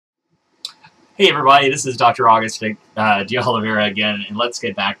Hey everybody, this is Dr. August de Oliveira again, and let's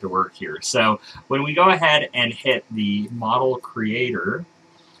get back to work here. So when we go ahead and hit the model creator,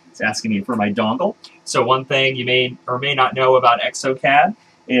 it's asking me for my dongle. So one thing you may or may not know about ExoCAD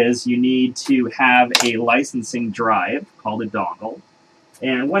is you need to have a licensing drive called a dongle.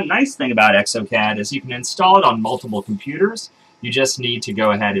 And one nice thing about ExoCAD is you can install it on multiple computers. You just need to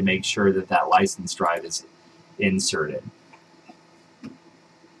go ahead and make sure that that license drive is inserted.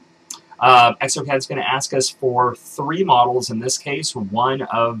 ExoCAD is going to ask us for 3 models in this case, one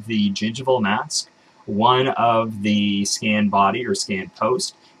of the gingival mask, one of the scan body or scan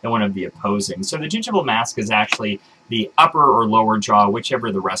post, and one of the opposing. So the gingival mask is actually the upper or lower jaw,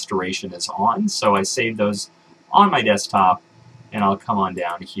 whichever the restoration is on. So I save those on my desktop, and I'll come on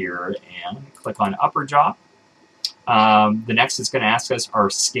down here and click on upper jaw. The next is going to ask us our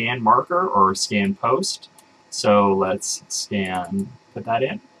scan marker or scan post. So let's scan, put that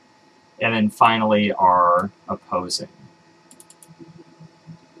in. And then finally our opposing.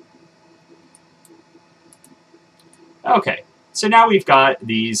 Okay, so now we've got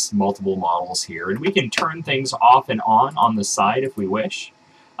these multiple models here, and we can turn things off and on the side if we wish.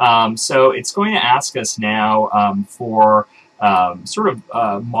 So it's going to ask us now for sort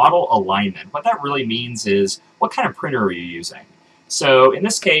of model alignment. What that really means is, what kind of printer are you using? So in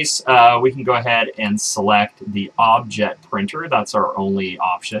this case, we can go ahead and select the object printer. That's our only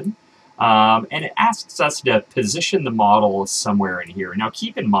option. And it asks us to position the model somewhere in here. Now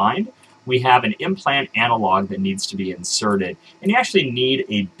keep in mind, we have an implant analog that needs to be inserted, and you actually need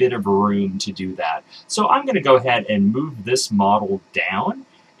a bit of room to do that. So I'm going to go ahead and move this model down,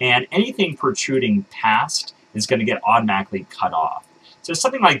 and anything protruding past is going to get automatically cut off. So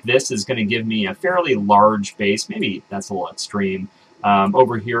something like this is going to give me a fairly large base. Maybe that's a little extreme.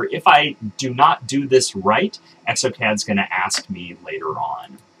 Over here, if I do not do this right, ExoCAD's going to ask me later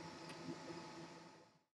on.